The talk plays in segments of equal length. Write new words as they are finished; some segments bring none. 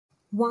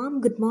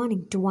Warm good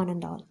morning to one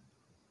and all.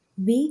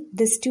 We,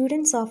 the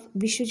students of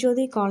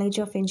Vishwajyothi College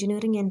of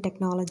Engineering and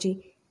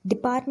Technology,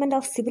 Department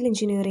of Civil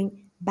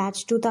Engineering,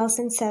 batch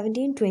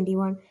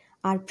 2017-21,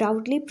 are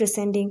proudly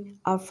presenting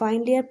our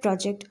final year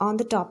project on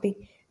the topic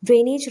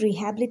Drainage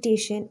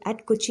Rehabilitation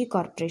at Kochi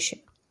Corporation.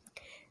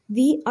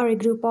 We are a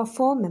group of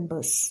 4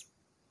 members: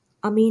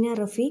 Amina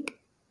Rafiq,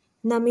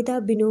 Namita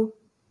Binu,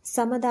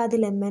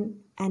 Samadadil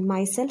Lemon, and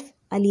myself,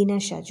 Alina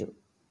Shaju.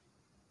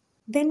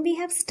 When we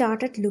have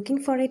started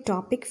looking for a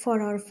topic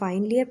for our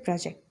final year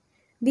project,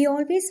 we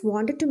always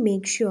wanted to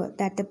make sure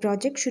that the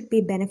project should be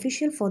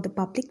beneficial for the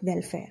public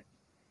welfare.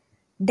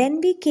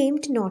 Then we came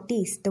to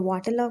notice the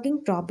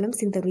waterlogging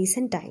problems in the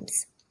recent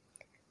times.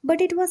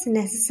 But it was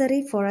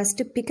necessary for us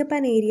to pick up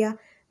an area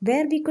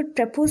where we could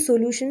propose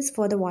solutions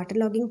for the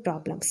waterlogging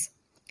problems.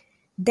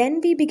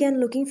 Then we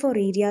began looking for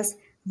areas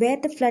where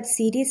the flood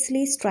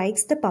seriously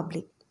strikes the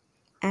public,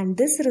 and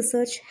this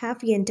research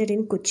have entered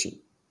in Kochi.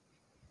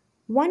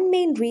 One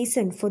main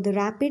reason for the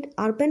rapid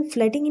urban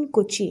flooding in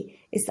Kochi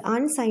is the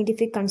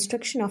unscientific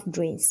construction of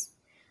drains.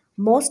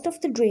 Most of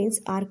the drains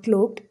are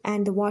clogged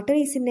and the water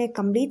is in a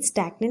complete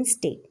stagnant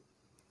state.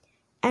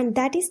 And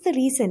that is the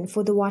reason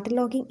for the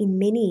waterlogging in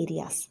many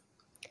areas.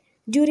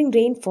 During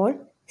rainfall,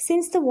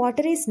 since the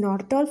water is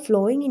not at all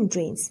flowing in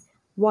drains,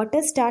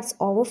 water starts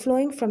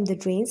overflowing from the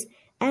drains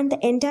and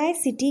the entire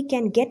city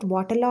can get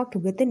waterlogged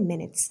within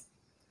minutes.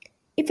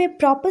 If a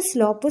proper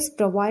slope was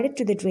provided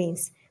to the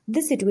drains,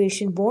 this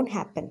situation won't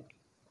happen.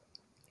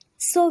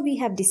 So we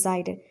have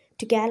decided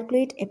to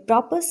calculate a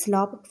proper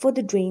slope for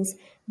the drains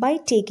by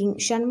taking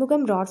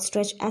Shanmugam Rod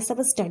Stretch as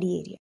our study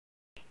area.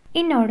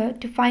 In order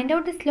to find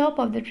out the slope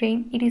of the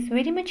drain, it is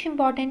very much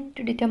important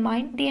to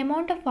determine the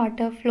amount of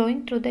water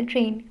flowing through the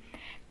drain.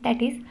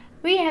 That is,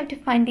 we have to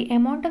find the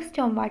amount of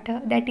storm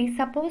water that is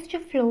supposed to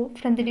flow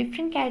from the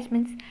different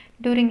catchments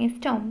during a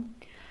storm.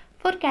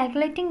 For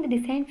calculating the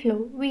design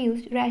flow, we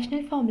used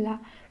rational formula,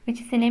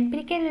 which is an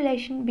empirical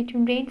relation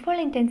between rainfall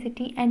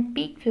intensity and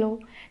peak flow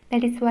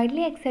that is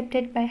widely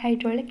accepted by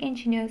hydraulic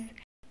engineers.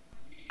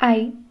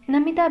 I,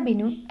 Namita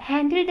Binu,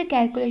 handled the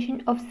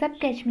calculation of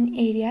subcatchment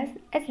areas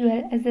as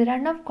well as the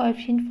runoff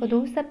coefficient for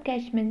those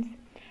subcatchments.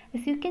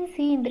 As you can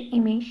see in the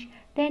image,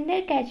 the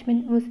entire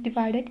catchment was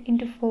divided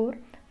into 4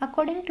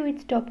 according to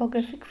its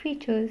topographic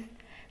features.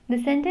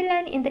 The center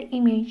line in the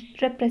image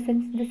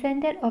represents the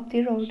center of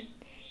the road.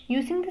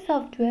 Using the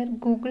software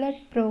Google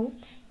Earth Pro,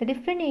 the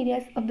different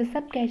areas of the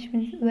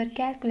subcatchments were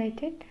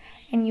calculated,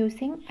 and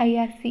using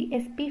IRC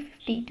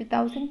SP50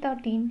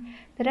 2013,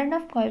 the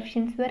runoff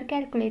coefficients were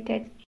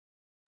calculated.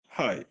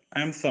 Hi,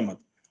 I am Samad.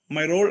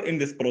 My role in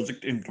this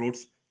project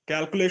includes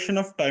calculation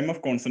of time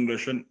of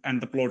concentration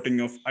and the plotting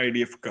of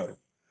IDF curve.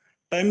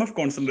 Time of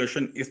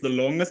concentration is the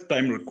longest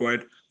time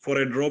required for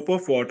a drop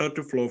of water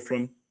to flow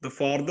from the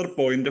farther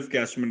point of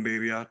catchment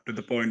area to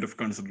the point of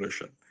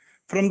concentration.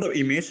 From the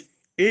image,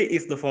 A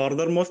is the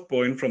farthermost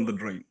point from the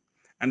drain,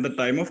 and the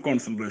time of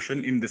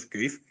concentration in this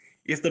case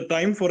is the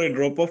time for a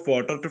drop of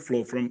water to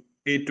flow from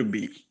A to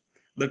B.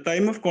 The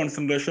time of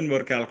concentration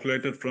were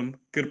calculated from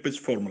Kirpich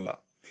formula.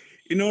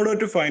 In order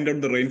to find out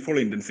the rainfall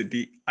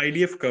intensity,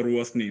 IDF curve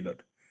was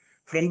needed.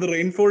 From the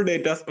rainfall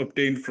data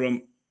obtained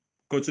from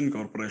Cochin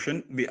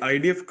Corporation, the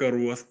IDF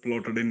curve was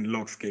plotted in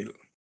log scale.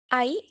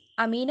 I,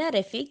 Amina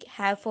Rafiq,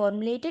 have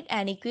formulated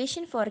an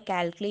equation for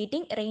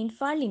calculating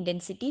rainfall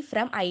intensity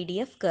from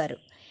IDF curve.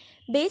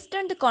 Based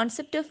on the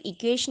concept of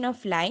equation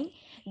of line,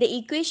 the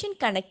equation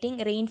connecting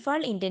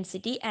rainfall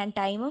intensity and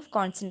time of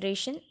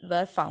concentration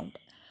were found.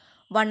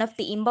 One of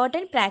the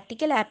important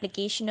practical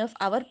application of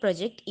our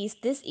project is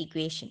this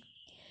equation.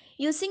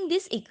 Using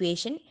this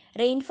equation,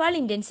 rainfall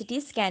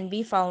intensities can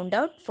be found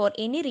out for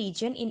any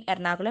region in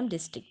Ernakulam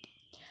district.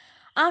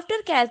 After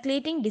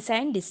calculating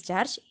design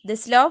discharge, the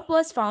slope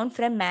was found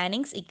from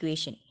Manning's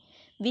equation.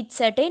 With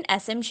certain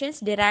assumptions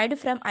derived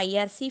from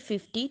IRC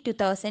 50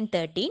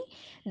 2013,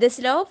 the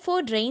slope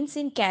for drains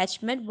in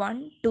catchment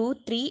 1, 2,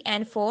 3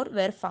 and 4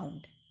 were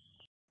found.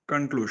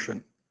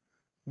 Conclusion.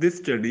 This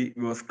study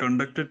was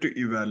conducted to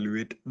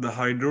evaluate the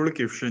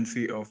hydraulic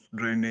efficiency of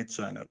drainage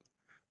channel.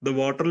 The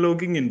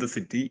waterlogging in the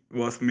city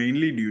was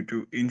mainly due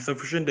to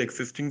insufficient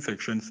existing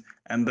sections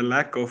and the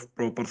lack of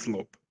proper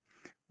slope.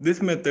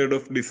 This method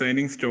of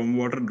designing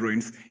stormwater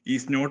drains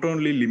is not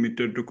only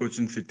limited to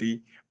Cochin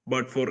city,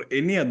 but for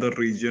any other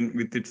region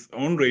with its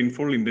own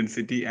rainfall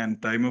intensity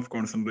and time of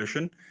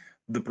concentration,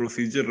 the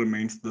procedure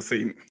remains the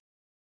same.